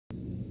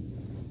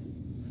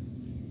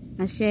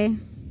Ashe.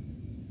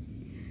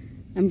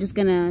 I'm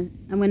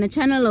gonna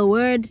channel a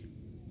word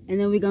and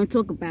then we're gonna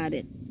talk about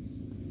it.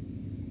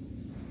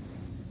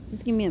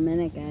 Just give me a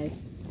minute,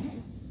 guys.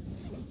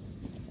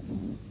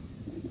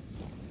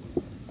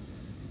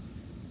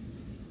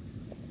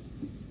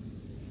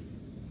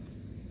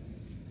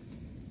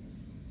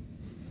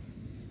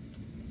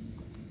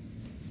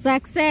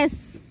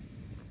 Success.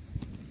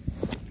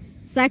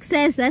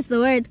 Success, that's the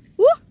word.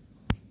 Woo!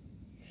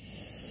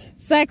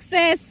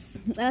 Success.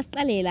 That's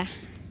Kalila.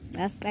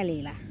 That's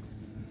Kalila.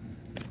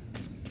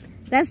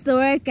 That's the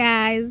word,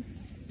 guys.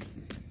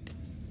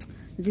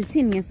 Is it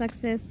in your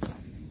success?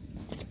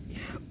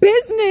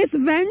 Business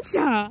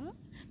venture.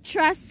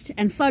 Trust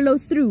and follow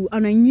through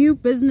on a new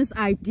business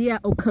idea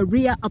or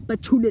career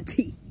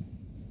opportunity.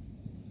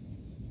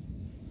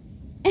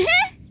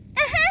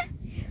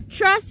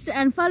 Trust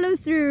and follow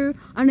through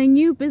on a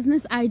new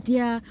business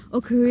idea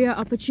or career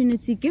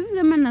opportunity. Give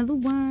them another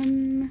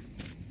one.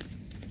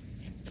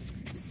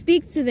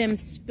 Speak to them,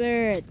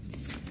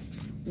 spirits.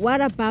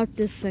 What about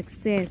this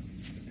success?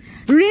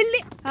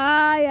 Really?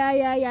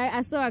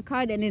 I saw a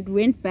card and it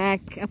went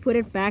back. I put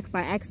it back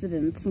by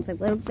accident. It's like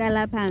little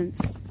gala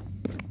pants.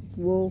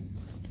 Whoa.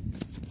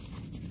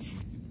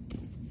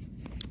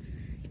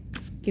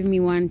 Give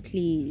me one,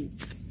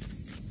 please.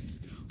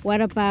 What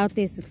about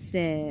their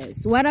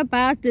success? What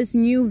about this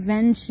new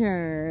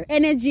venture?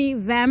 Energy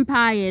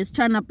vampires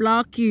trying to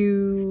block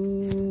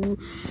you.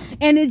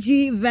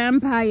 Energy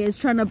vampires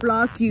trying to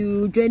block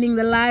you, draining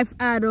the life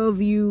out of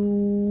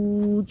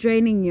you,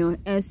 draining your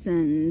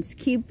essence,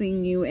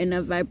 keeping you in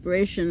a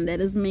vibration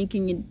that is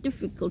making it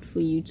difficult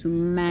for you to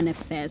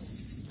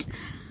manifest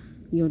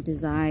your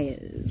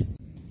desires.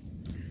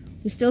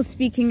 We're still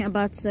speaking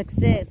about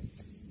success.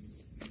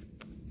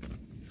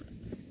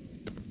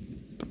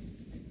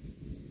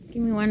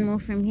 Give me one more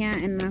from here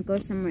and I'll go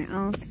somewhere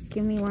else.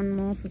 Give me one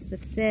more for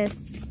success.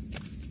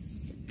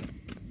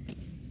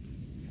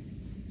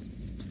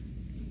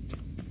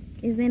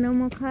 Is there no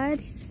more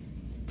cards?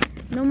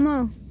 No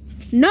more.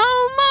 No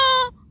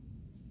more!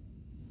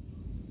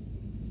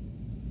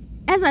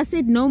 As I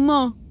said, no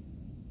more.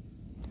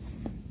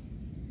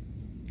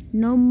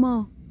 No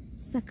more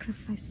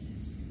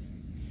sacrifices.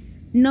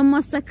 No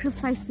more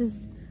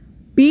sacrifices.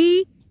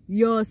 Be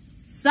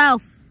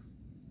yourself.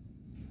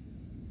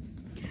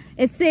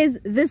 It says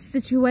this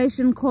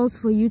situation calls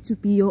for you to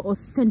be your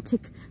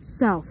authentic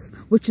self,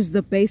 which is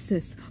the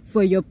basis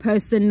for your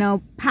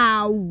personal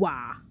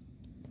power.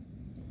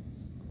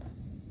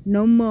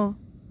 No more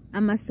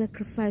I'm a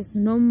sacrifice.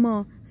 No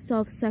more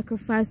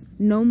self-sacrifice.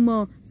 No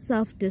more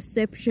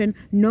self-deception.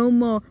 No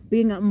more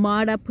being a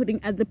martyr,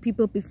 putting other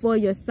people before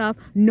yourself.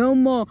 No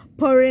more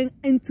pouring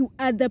into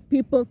other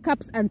people's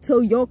cups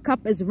until your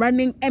cup is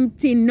running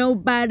empty.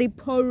 Nobody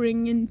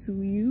pouring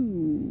into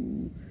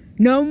you.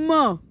 No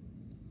more.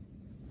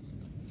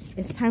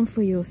 It's time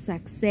for your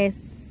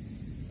success.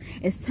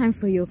 It's time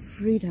for your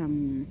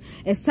freedom.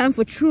 It's time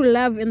for true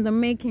love in the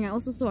making. I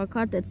also saw a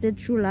card that said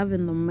true love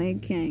in the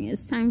making.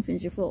 It's time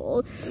for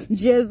all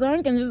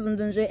Jason can just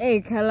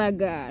a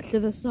kalaga to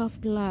the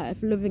soft life,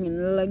 living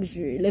in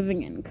luxury,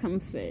 living in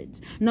comfort,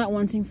 not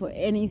wanting for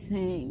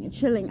anything,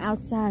 chilling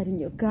outside in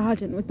your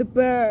garden with the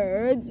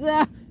birds.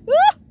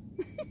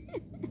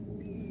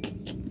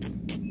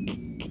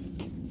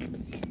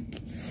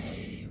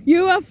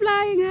 You are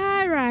flying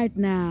high right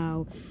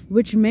now,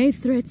 which may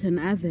threaten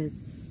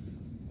others.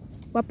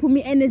 But put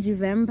me energy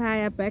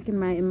vampire back in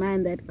my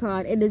mind, that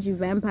card, energy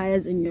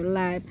vampires in your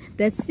life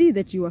that see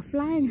that you are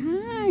flying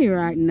high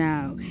right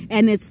now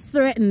and it's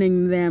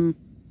threatening them.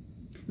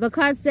 The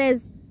card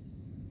says,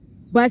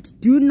 but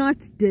do not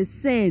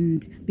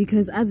descend,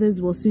 because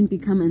others will soon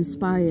become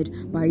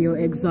inspired by your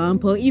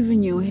example.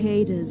 Even your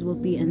haters will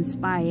be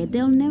inspired.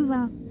 They will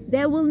never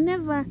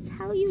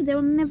tell you, they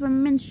will never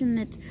mention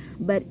it,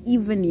 but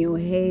even your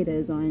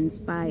haters are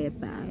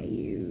inspired by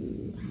you.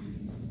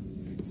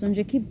 So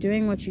keep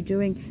doing what you're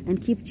doing and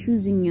keep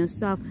choosing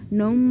yourself.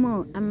 No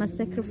more I'm a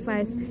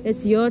sacrifice.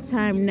 It's your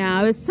time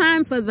now. It's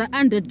time for the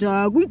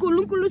underdog.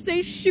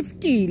 Say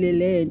shifty,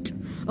 Lilith.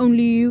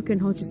 Only you can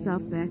hold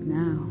yourself back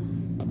now.